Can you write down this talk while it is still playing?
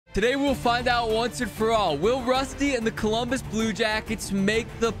Today, we'll find out once and for all, will Rusty and the Columbus Blue Jackets make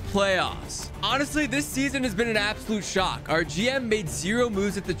the playoffs? Honestly, this season has been an absolute shock. Our GM made 0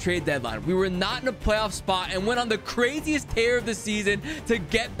 moves at the trade deadline. We were not in a playoff spot and went on the craziest tear of the season to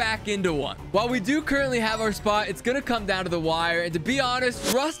get back into one. While we do currently have our spot, it's going to come down to the wire. And to be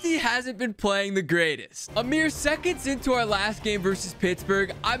honest, Rusty hasn't been playing the greatest. A mere seconds into our last game versus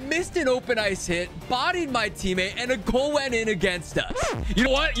Pittsburgh, I missed an open ice hit, bodied my teammate, and a goal went in against us. You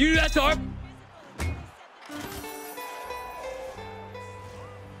know what? You do that to our...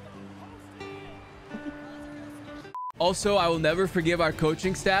 Also, I will never forgive our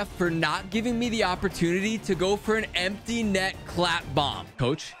coaching staff for not giving me the opportunity to go for an empty net clap bomb.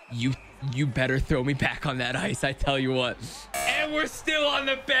 Coach, you better throw me back on that ice, I tell you what. And we're still on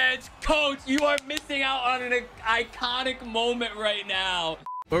the bench. Coach, you are missing out on an iconic moment right now.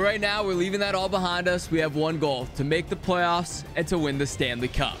 But right now, we're leaving that all behind us. We have one goal: to make the playoffs and to win the Stanley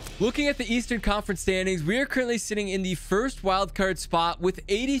Cup. Looking at the Eastern Conference standings, we are currently sitting in the first wildcard spot with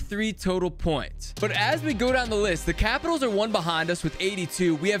 83 total points. But as we go down the list, the Capitals are one behind us with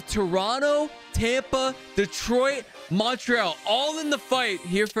 82. We have Toronto, Tampa, Detroit, Montreal, all in the fight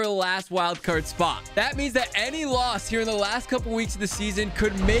here for the last wildcard spot. That means that any loss here in the last couple weeks of the season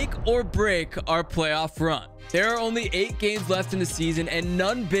could make or break our playoff run. There are only 8 games left in the season and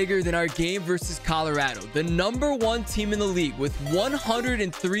none bigger than our game versus Colorado. The #1 team in the league with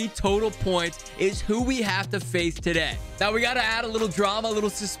 103 total points is who we have to face today. Now we got to add a little drama, a little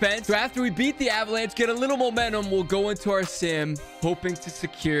suspense. So after we beat the Avalanche, get a little momentum, we'll go into our sim hoping to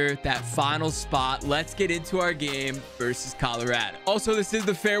secure that final spot. Let's get into our game versus Colorado. Also, this is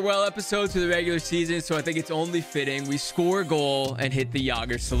the farewell episode to the regular season, so I think it's only fitting we score a goal and hit the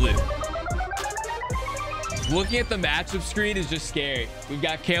Yager salute. Looking at the matchup screen is just scary. We've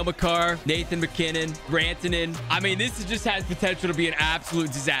got Cale Makar, Nathan MacKinnon, Rantanen. I mean, this just has potential to be an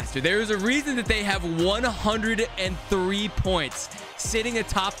absolute disaster. There is a reason that they have 103 points sitting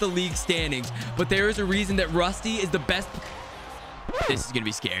atop the league standings, but there is a reason that Rusty is the best. This is going to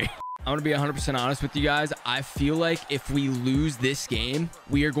be scary. I'm going to be 100% honest with you guys. I feel like if we lose this game,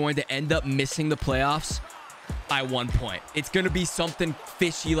 we are going to end up missing the playoffs by 1 point. It's going to be something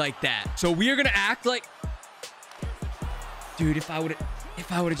fishy like that. So we are going to act like... Dude, if I would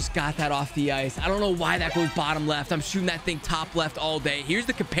have just got that off the ice. I don't know why that goes bottom left. I'm shooting that thing top left all day. Here's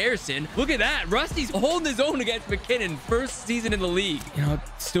the comparison. Look at that. Rusty's holding his own against MacKinnon. First season in the league. You know,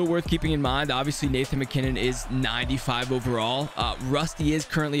 it's still worth keeping in mind. Obviously, Nathan MacKinnon is 95 overall. Rusty is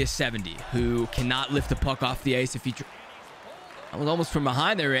currently a 70 who cannot lift the puck off the ice if he... I was almost from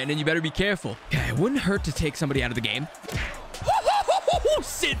behind there, and you better be careful. Okay, it wouldn't hurt to take somebody out of the game.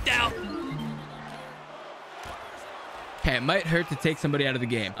 Sit down. Okay, it might hurt to take somebody out of the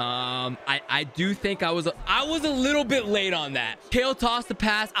game. I do think I was a little bit late on that. Cale tossed the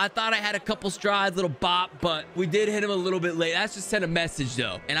pass. I thought I had a couple strides, little bop, but we did hit him a little bit late. That's just sent a message,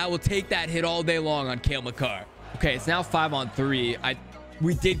 though. And I will take that hit all day long on Cale Makar. Okay, it's now 5-on-3.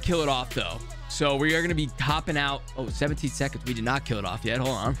 We did kill it off, though. So we are going to be hopping out. Oh, 17 seconds. We did not kill it off yet.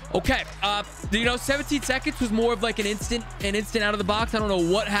 Hold on. Okay. You know, 17 seconds was more of like an instant out of the box. I don't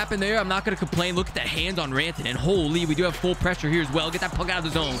know what happened there. I'm not going to complain. Look at the hands on Rantanen. Holy, we do have full pressure here as well. Get that puck out of the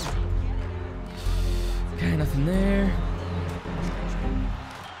zone. Okay, nothing there.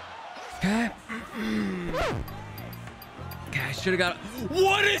 Okay. Okay, I should have got...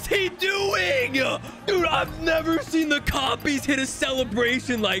 What is he doing? Dude, I've never seen the Compies hit a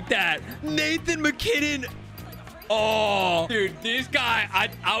celebration like that. Nathan MacKinnon. Oh, dude, this guy,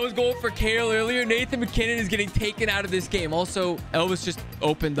 I was going for Cale earlier. Nathan MacKinnon is getting taken out of this game. Also, Elvis just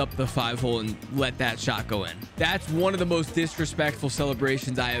opened up the 5-hole and let that shot go in. That's one of the most disrespectful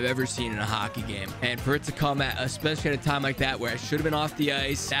celebrations I have ever seen in a hockey game. And for it to come at, especially at a time like that where I should have been off the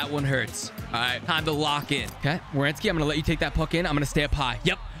ice, that one hurts. All right, time to lock in. Okay, Werenski, I'm going to let you take that puck in. I'm going to stay up high.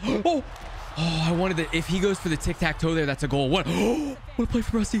 Yep. Oh, I wanted to, if he goes for the tic-tac-toe there, that's a goal. What a play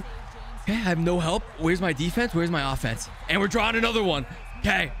for Rusty. Okay, I have no help. Where's my defense? Where's my offense? And we're drawing another one.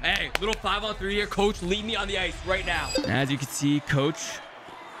 Okay, hey, little 5-on-3 here. Coach, leave me on the ice right now. As you can see, Coach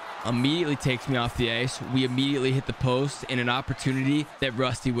immediately takes me off the ice. We immediately hit the post in an opportunity that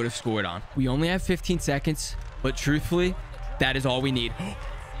Rusty would have scored on. We only have 15 seconds, but truthfully, that is all we need.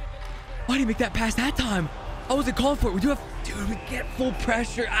 Why did he make that pass that time? I wasn't calling for it. We do have... Dude, we get full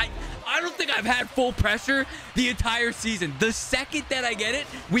pressure. I don't think I've had full pressure the entire season. The second that I get it,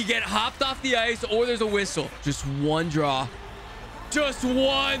 we get hopped off the ice or there's a whistle. Just one draw. Just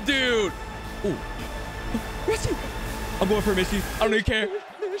one, dude. Oh, Rusty. I'm going for a Missy. I don't even care.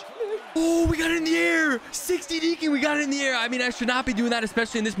 Oh, we got it in the air. 60 deking. We got it in the air. I mean, I should not be doing that,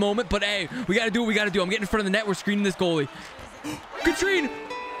 especially in this moment. But, hey, we got to do what we got to do. I'm getting in front of the net. We're screening this goalie. Katrine.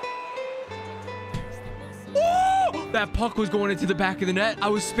 That puck was going into the back of the net. I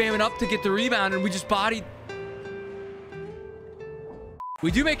was spamming up to get the rebound, and we just bodied.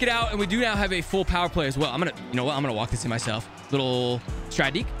 We do make it out, and we do now have a full power play as well. You know what? I'm gonna walk this in myself. Little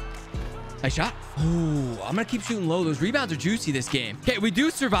stride deke. Nice shot. Oh, I'm gonna keep shooting low. Those rebounds are juicy this game. Okay, we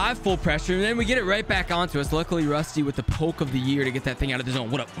do survive full pressure, and then we get it right back onto us. Luckily, Rusty with the poke of the year to get that thing out of the zone.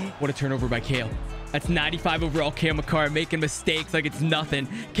 What a turnover by Kale. That's 95 overall. Kale McCarr making mistakes like it's nothing.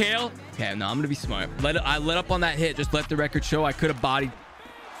 Kale. Okay, no, I'm gonna be smart. I let up on that hit. Just let the record show I could have bodied.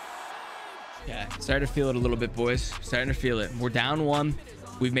 Yeah, starting to feel it a little bit, boys. Starting to feel it. We're down 1.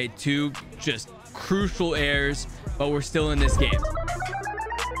 We've made 2 just crucial errors, but we're still in this game.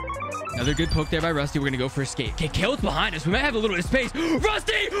 Another good poke there by Rusty. We're going to go for a skate. Okay, Kale's behind us. We might have a little bit of space.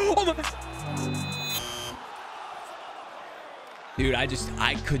 Rusty! Oh my... Dude,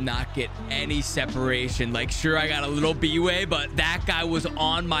 I could not get any separation. Like, sure, I got a little B-way, but that guy was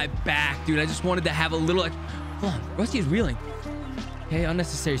on my back, dude. I just wanted to have a little... Hold on. Rusty is reeling. Okay,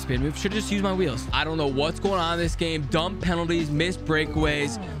 unnecessary spin move. Should have just used my wheels. I don't know what's going on in this game. Dumb penalties, missed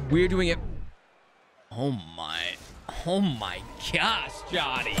breakaways. We're doing it. Oh my gosh,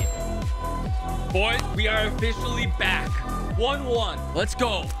 Johnny. Boys, we are officially back. 1-1. Let's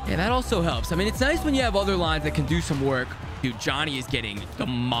go. Yeah, that also helps. I mean, it's nice when you have other lines that can do some work. Dude, Johnny is getting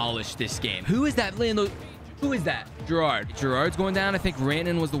demolished this game. Who is that laying those... Who is that? Gerard. Gerard's going down. I think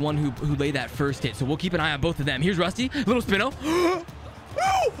Ranton was the one who laid that first hit. So we'll keep an eye on both of them. Here's Rusty. Little spino.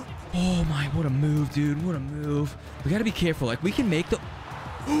 Oh my, what a move, dude. What a move. We got to be careful. Like, we can make the...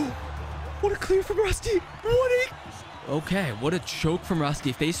 What a clear from Rusty. Okay, what a choke from Rusty.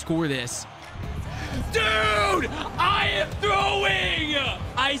 If they score this... Dude, I am throwing.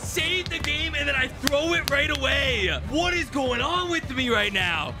 I saved the game, and then I throw it right away. What is going on with me right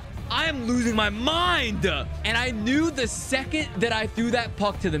now? I am losing my mind. And I knew the second that I threw that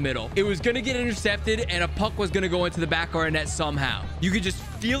puck to the middle, it was going to get intercepted and a puck was going to go into the back of our net somehow. You could just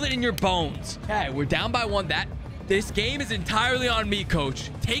feel it in your bones. Okay, we're down by 1. This game is entirely on me, coach.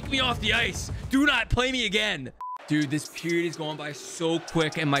 Take me off the ice. Do not play me again. Dude, this period is going by so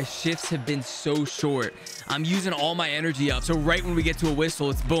quick and my shifts have been so short. I'm using all my energy up. So right when we get to a whistle,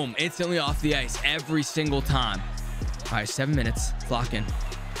 it's boom, instantly off the ice every single time. All right, 7 minutes. Lock in.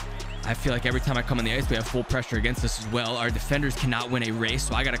 I feel like every time I come on the ice, we have full pressure against us as well. Our defenders cannot win a race,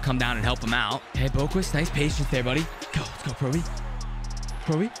 so I got to come down and help them out. Hey, Boquist, nice patience there, buddy. Go, let's go, Proby.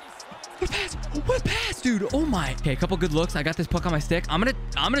 Proby. What a pass. What a pass, dude. Oh, my. Okay, a couple good looks. I got this puck on my stick. I'm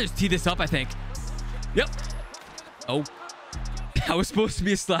gonna just tee this up, I think. Yep. Oh. That was supposed to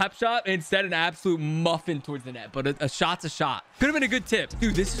be a slap shot. Instead, an absolute muffin towards the net. But a shot's a shot. Could have been a good tip.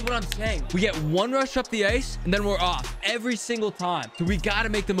 Dude, this is what I'm saying. We get 1 rush up the ice, and then we're off every single time. So we got to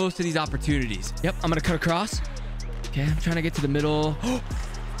make the most of these opportunities. Yep, I'm going to cut across. Okay, I'm trying to get to the middle.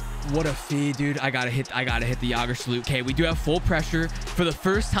 What a feed, dude. I gotta hit the Yager salute. Okay, we do have full pressure for the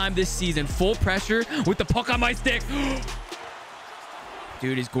first time this season. Full pressure with the puck on my stick.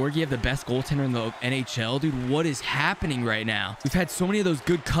 Dude, is Gorgiev the best goaltender in the NHL? Dude, what is happening right now? We've had so many of those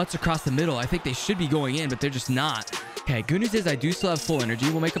good cuts across the middle. I think they should be going in, but they're just not. Okay, good news is I do still have full energy.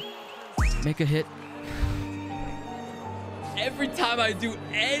 We'll make a hit. Every time I do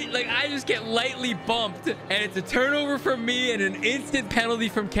I just get lightly bumped, and it's a turnover from me and an instant penalty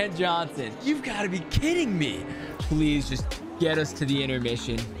from Kent Johnson. You've got to be kidding me. Please just get us to the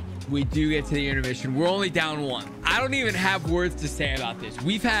intermission. We do get to the intermission. We're only down 1. I don't even have words to say about this.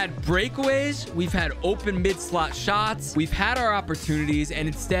 We've had breakaways. We've had open mid-slot shots. We've had our opportunities, and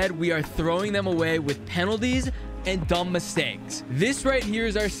instead we are throwing them away with penalties and dumb mistakes. This right here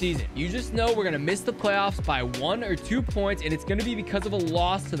is our season. You just know we're going to miss the playoffs by 1 or 2 points, and it's going to be because of a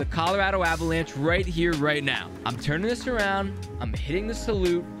loss to the Colorado Avalanche right here, right now. I'm turning this around. I'm hitting the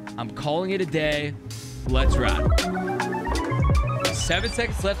salute. I'm calling it a day. Let's ride. 7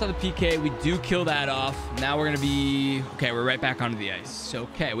 seconds left on the PK. We do kill that off. Now we're going to be... Okay, we're right back onto the ice.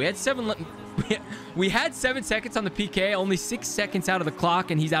 Okay, we had 7 seconds on the PK. Only 6 seconds out of the clock,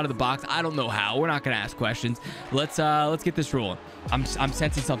 and he's out of the box. I don't know how. We're not going to ask questions. Let's get this rolling. I'm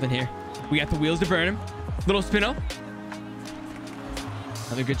sensing something here. We got the wheels to burn him. Little spino.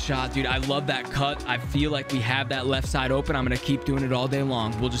 Another good shot, dude. I love that cut. I feel like we have that left side open. I'm going to keep doing it all day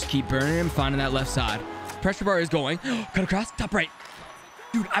long. We'll just keep burning him, finding that left side. Pressure bar is going. Cut across. Top right.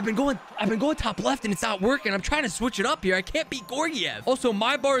 Dude, I've been going top left and it's not working. I'm trying to switch it up here. I can't beat Gorgiev. Also,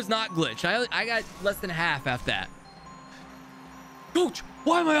 my bar is not glitched. I got less than half after that. Coach,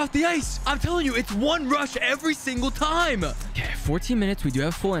 why am I off the ice? I'm telling you, it's 1 rush every single time. Okay, 14 minutes. We do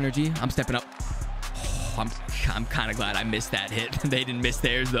have full energy. I'm stepping up. Oh, I'm kind of glad I missed that hit. They didn't miss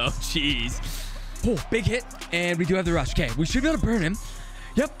theirs though. Jeez. Oh, big hit. And we do have the rush. Okay, we should be able to burn him.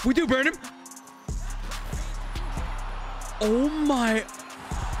 Yep, we do burn him. Oh my.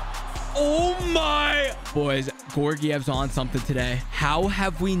 Oh my. Boys, Gorgiev's on something today. How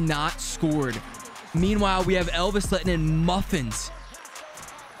have we not scored? Meanwhile, we have Elvis letting in muffins.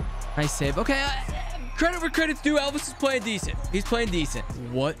 Nice save. Okay, credit where credit's due. Elvis is playing decent. He's playing decent.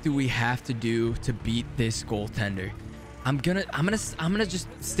 What do we have to do to beat this goaltender? I'm gonna just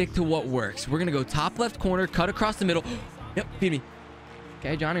stick to what works. We're gonna go top left corner, cut across the middle. Yep, feed me.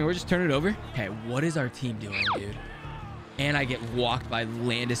 Okay, Johnny, we're just turning it over. Okay, what is our team doing, dude? And I get walked by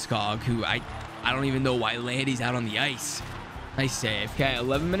Landeskog, who I don't even know why Landy's out on the ice. Nice save. Okay,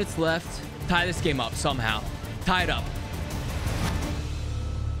 11 minutes left. Tie this game up somehow. Tie it up.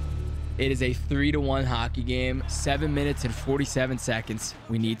 It is a 3-1 hockey game. 7 minutes and 47 seconds.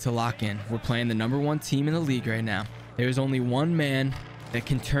 We need to lock in. We're playing the #1 team in the league right now. There's only one man that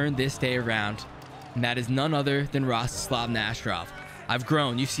can turn this day around, and that is none other than Rostislav Nasherov. I've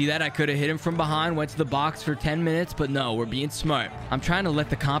grown. You see that? I could have hit him from behind, went to the box for 10 minutes, but no, we're being smart. I'm trying to let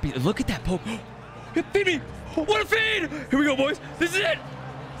the compy... Look at that poke. Feed me. What a feed. Here we go, boys. This is it.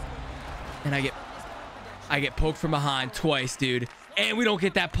 And I get poked from behind twice, dude. And we don't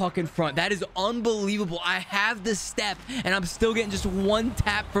get that puck in front. That is unbelievable. I have the step, and I'm still getting just one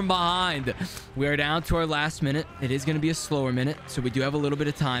tap from behind. We are down to our last minute. It is going to be a slower minute, so we do have a little bit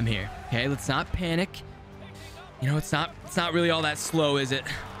of time here. Okay, let's not panic. You know, it's not really all that slow, is it?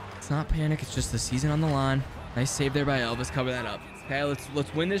 Let's not panic. It's just the season on the line. Nice save there by Elvis. Cover that up. Okay,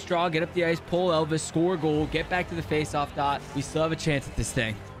 let's win this draw. Get up the ice. Pull Elvis. Score a goal. Get back to the face-off dot. We still have a chance at this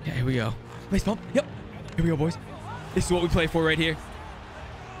thing. Okay, here we go. Nice bump. Yep. Here we go, boys. This is what we play for right here.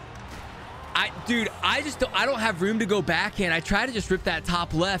 Dude, I don't have room to go backhand. I try to just rip that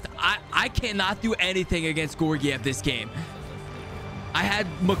top left. I cannot do anything against Gorgiev this game. I had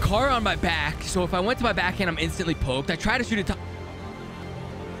Makar on my back, so if I went to my backhand, I'm instantly poked. I try to shoot it top.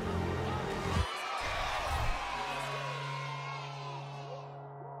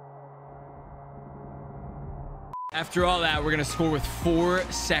 After all that, we're going to score with 4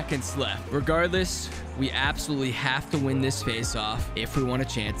 seconds left. Regardless, we absolutely have to win this face-off if we want a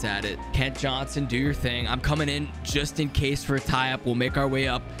chance at it. Kent Johnson, do your thing. I'm coming in just in case for a tie-up. We'll make our way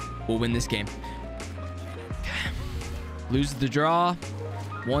up. We'll win this game. Loses the draw.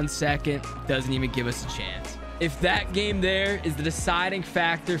 1 second. Doesn't even give us a chance. If that game there is the deciding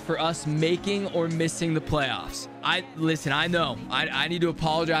factor for us making or missing the playoffs. Listen, I know. I need to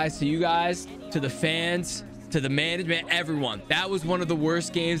apologize to you guys, to the fans, to the management, everyone. That was one of the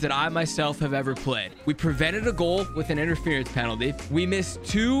worst games that I myself have ever played. We prevented a goal with an interference penalty. We missed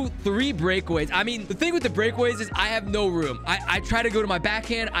 2-3 breakaways. I mean, the thing with the breakaways is I have no room. I try to go to my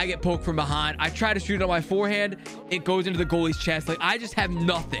backhand, I get poked from behind. I try to shoot on my forehand, it goes into the goalie's chest. Like, I just have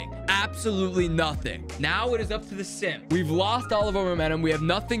nothing. Absolutely nothing. Now it is up to the sim. We've lost all of our momentum. We have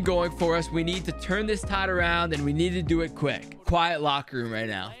nothing going for us. We need to turn this tide around, and we need to do it quick. Quiet locker room right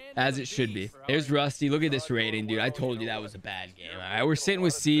now, as it should be. There's Rusty. Look at this rating, dude. I told you that was a bad game. All right, we're sitting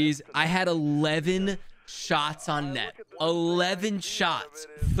with C's. I had 11 shots on net. 11 shots.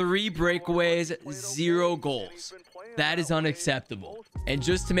 3 breakaways, 0 goals. That is unacceptable. And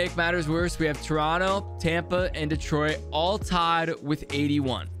just to make matters worse, we have Toronto, Tampa, and Detroit all tied with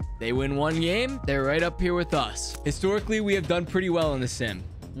 81. They win 1 game, they're right up here with us. Historically, we have done pretty well in the sim.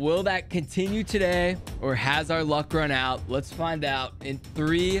 Will that continue today, or has our luck run out? Let's find out in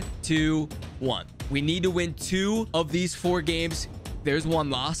 3, 2, 1. We need to win 2 of these 4 games. There's 1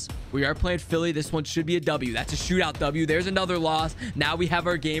 loss. We are playing Philly. This one should be a W. That's a shootout W. There's another loss. Now we have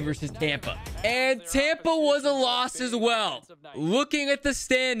our game versus Tampa. And Tampa was a loss as well. Looking at the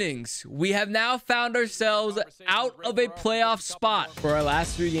standings, we have now found ourselves out of a playoff spot. For our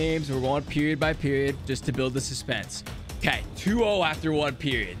last 3 games, we're going period by period just to build the suspense. Okay, 2-0 after 1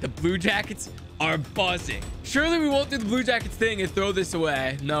 period. The Blue Jackets are buzzing. Surely we won't do the Blue Jackets thing and throw this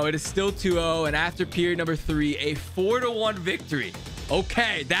away. No, it is still 2-0. And after period number 3, a 4-1 victory.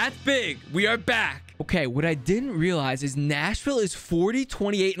 Okay, that's big. We are back. Okay, what I didn't realize is Nashville is 40,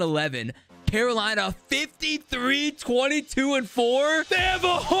 28, and 11. Carolina 53, 22, and 4. They have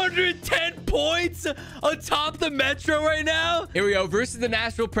 110 points atop the Metro right now. Here we go versus the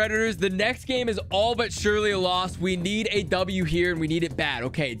Nashville Predators. The next game is all but surely a loss. We need a W here, and we need it bad.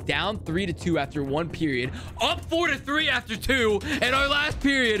 Okay, down 3-2 after 1 period, up 4-3 after 2, and our last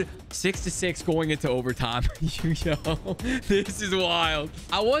period 6-6 going into overtime. Yo, this is wild.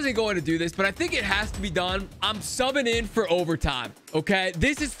 I wasn't going to do this, but I think it has to be done. I'm subbing in for overtime. Okay,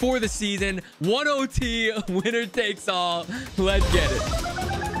 this is for the season. 1 OT, winner takes all. Let's get it.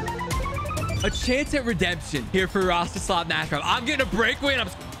 A chance at redemption here for Rostislav Nasherov. I'm getting a breakaway and I'm...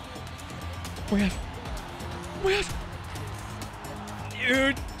 Oh my gosh. Oh my gosh.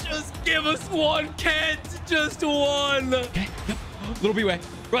 Dude, just give us 1, Kent. just one. Okay, yep. Little B-way.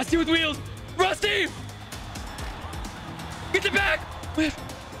 Rusty with wheels. Rusty! Get the back!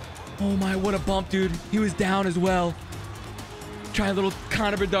 Oh my, what a bump, dude. He was down as well. Try a little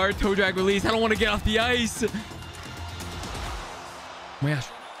Connor Bedard toe drag release. I don't want to get off the ice. Oh my gosh.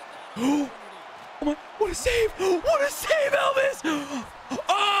 Oh my, what a save. What a save, Elvis.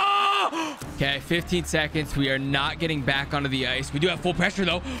 Oh! Okay, 15 seconds. We are not getting back onto the ice. We do have full pressure,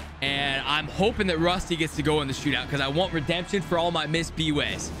 though. And I'm hoping that Rusty gets to go in the shootout because I want redemption for all my missed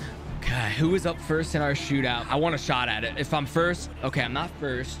B-ways. Okay, who is up first in our shootout? I want a shot at it. If I'm first, okay, I'm not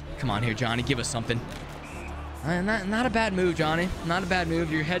first. Come on here, Johnny. Give us something. Not a bad move, Johnny. Not a bad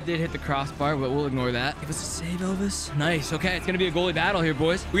move. Your head did hit the crossbar, but we'll ignore that. Give us a save, Elvis. Nice. Okay, it's going to be a goalie battle here,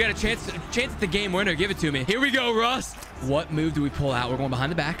 boys. We got a chance at the game winner. Give it to me. Here we go, Russ. What move do we pull out? We're going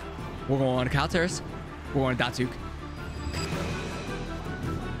behind the back. We're going to Kyle Terrace. We're going to Datsuk.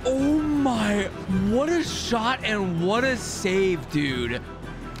 Oh, my. What a shot and what a save, dude.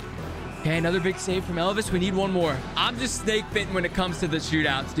 Okay, another big save from Elvis. We need one more. I'm just snake bitten when it comes to the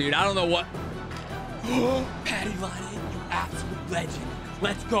shootouts, dude. I don't know what... Patty Line, you absolute legend.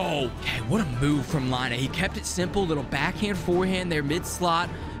 Let's go. Okay, what a move from Line. He kept it simple. Little backhand, forehand there, mid-slot.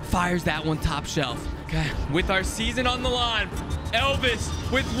 Fires that one top shelf. Okay, with our season on the line, Elvis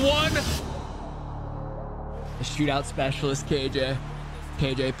with one. The shootout specialist, KJ.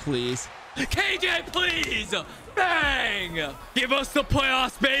 KJ, please. KJ, please. Bang. Give us the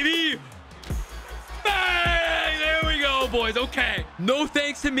playoffs, baby. Bang. There we go, boys. Okay. No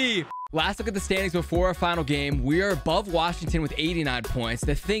thanks to me. Last look at the standings before our final game. We are above Washington with 89 points.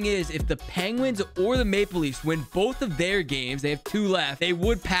 The thing is, if the Penguins or the Maple Leafs win both of their games, they have 2 left, they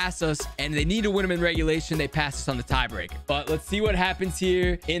would pass us, and they need to win them in regulation. They pass us on the tiebreaker. But let's see what happens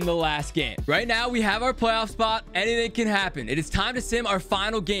here in the last game. Right now, we have our playoff spot. Anything can happen. It is time to sim our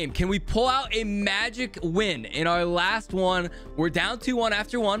final game. Can we pull out a magic win in our last one? We're down 2-1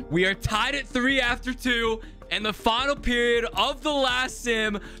 after 1. We are tied at 3 after 2. And the final period of the last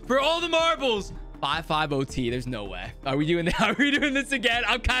sim for all the marbles. 5-5 OT. There's no way. Are we doing that? Are we doing this again?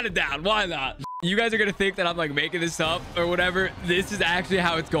 I'm kind of down. Why not? You guys are going to think that I'm like making this up or whatever. This is actually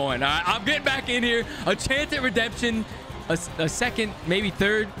how it's going. All right. I'm getting back in here. A chance at redemption. A second, maybe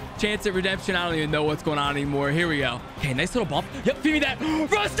third chance at redemption. I don't even know what's going on anymore. Here we go. Okay. Nice little bump. Yep. Feed me that.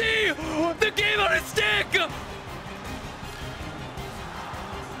 Rusty! The game on a stick!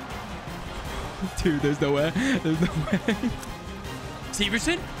 Dude, there's no way. There's no way.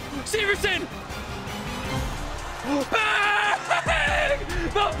 Severson? Severson! Bang!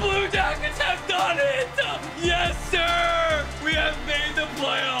 The Blue Jackets have done it! Yes, sir! We have made the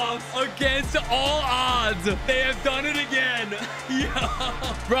playoffs against all odds. They have done it again.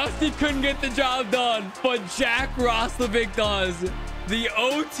 Yeah. Rusty couldn't get the job done, but Jack Roslovic does. The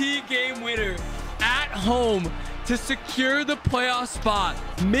OT game winner at home to secure the playoff spot.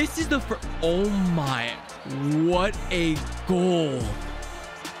 Misses the first. Oh my, what a goal.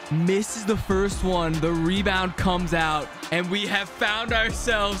 Misses the first one. The rebound comes out, and we have found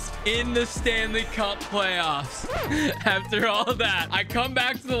ourselves in the Stanley Cup playoffs. After all that, I come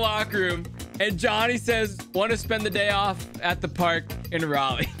back to the locker room, and Johnny says, want to spend the day off at the park in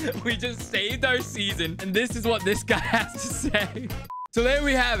Raleigh. We just saved our season, and this is what this guy has to say. So there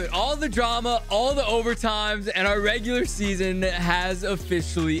we have it. All the drama, all the overtimes, and our regular season has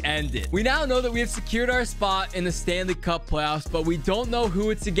officially ended. We now know that we have secured our spot in the Stanley Cup playoffs, but we don't know who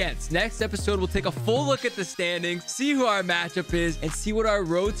it's against. Next episode, we'll take a full look at the standings, see who our matchup is, and see what our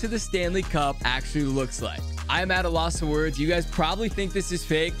road to the Stanley Cup actually looks like. I am at a loss of words. You guys probably think this is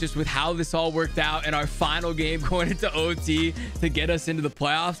fake just with how this all worked out in our final game going into OT to get us into the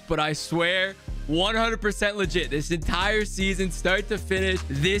playoffs, but I swear, 100% legit. This entire season, start to finish,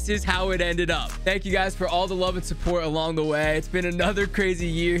 this is how it ended up. Thank you guys for all the love and support along the way. It's been another crazy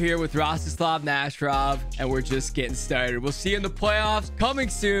year here with Rostislav Nasherov, and we're just getting started. We'll see you in the playoffs coming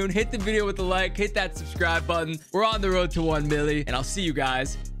soon. Hit the video with a like, hit that subscribe button. We're on the road to 1 milli, and I'll see you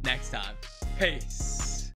guys next time. Peace.